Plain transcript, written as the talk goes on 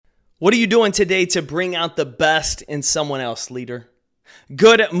What are you doing today to bring out the best in someone else, leader?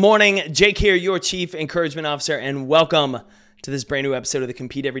 Good morning. Jake here, your Chief Encouragement Officer, and welcome to this brand new episode of the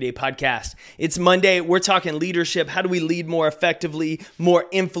Compete Everyday podcast. It's Monday. We're talking leadership. How do we lead more effectively, more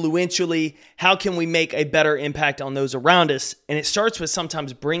influentially? How can we make a better impact on those around us? And it starts with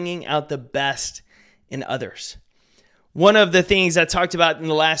sometimes bringing out the best in others. One of the things I talked about in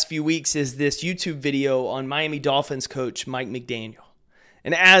the last few weeks is this YouTube video on Miami Dolphins coach Mike McDaniel.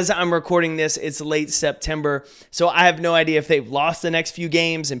 And as I'm recording this, it's late September, so I have no idea if they've lost the next few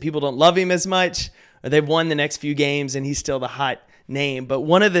games and people don't love him as much, or they've won the next few games and he's still the hot name. But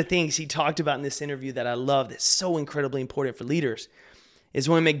one of the things he talked about in this interview that I love, that's so incredibly important for leaders, is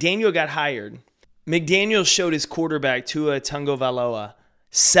when McDaniel got hired, McDaniel showed his quarterback, Tua Tagovailoa,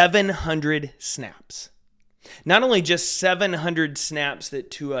 700 snaps. Not only just 700 snaps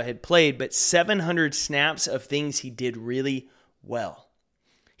that Tua had played, but 700 snaps of things he did really well.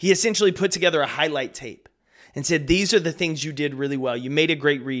 He essentially put together a highlight tape and said, these are the things you did really well. You made a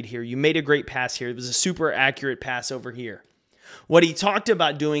great read here. You made a great pass here. It was a super accurate pass over here. What he talked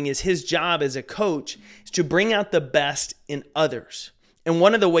about doing is his job as a coach is to bring out the best in others. And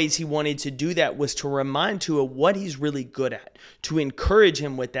one of the ways he wanted to do that was to remind Tua what he's really good at, to encourage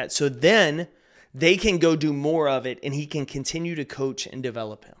him with that, so then they can go do more of it and he can continue to coach and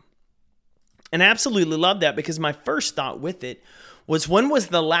develop him. And I absolutely love that, because my first thought with it was, when was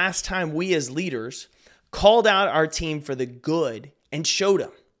the last time we as leaders called out our team for the good and showed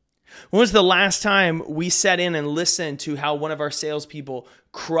them? When was the last time we sat in and listened to how one of our salespeople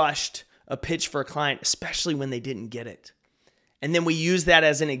crushed a pitch for a client, especially when they didn't get it? And then we used that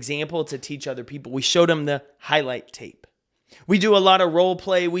as an example to teach other people. We showed them the highlight tape. We do a lot of role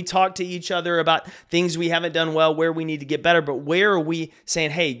play. We talk to each other about things we haven't done well, where we need to get better. But where are we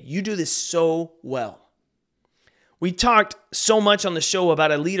saying, hey, you do this so well? We talked so much on the show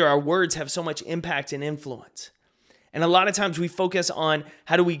about a leader. Our words have so much impact and influence. And a lot of times we focus on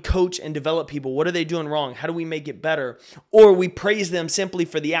how do we coach and develop people? What are they doing wrong? How do we make it better? Or we praise them simply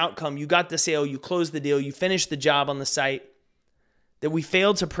for the outcome. You got the sale, you closed the deal, you finished the job on the site. That we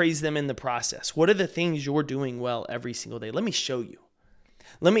failed to praise them in the process. What are the things you're doing well every single day? Let me show you.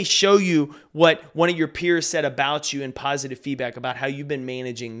 Let me show you what one of your peers said about you in positive feedback about how you've been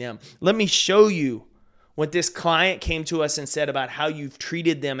managing them. Let me show you what this client came to us and said about how you've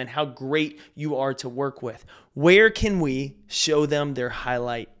treated them and how great you are to work with. Where can we show them their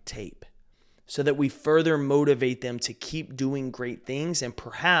highlight tape so that we further motivate them to keep doing great things, and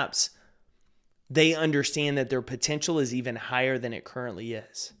perhaps they understand that their potential is even higher than it currently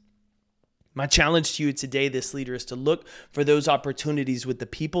is? My challenge to you today, this leader, is to look for those opportunities with the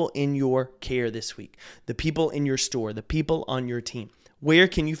people in your care this week, the people in your store, the people on your team. Where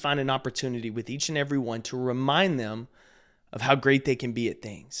can you find an opportunity with each and every one to remind them of how great they can be at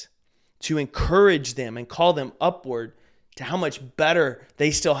things, to encourage them and call them upward to how much better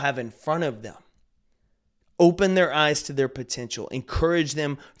they still have in front of them? Open their eyes to their potential, encourage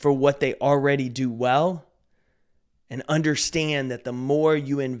them for what they already do well, and understand that the more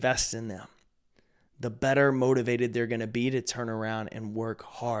you invest in them, the better motivated they're going to be to turn around and work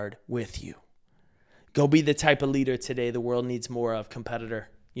hard with you. Go be the type of leader today the world needs more of, competitor.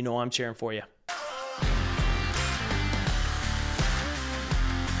 You know I'm cheering for you.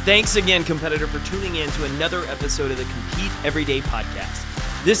 Thanks again, competitor, for tuning in to another episode of the Compete Everyday podcast.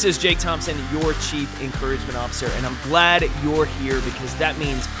 This is Jake Thompson, your Chief Encouragement Officer, and I'm glad you're here, because that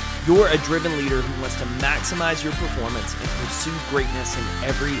means you're a driven leader who wants to maximize your performance and pursue greatness in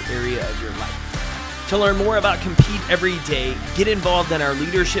every area of your life. To learn more about Compete Every Day, get involved in our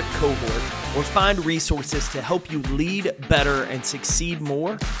leadership cohort, or find resources to help you lead better and succeed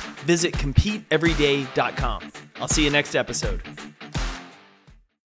more, visit CompeteEveryday.com. I'll see you next episode.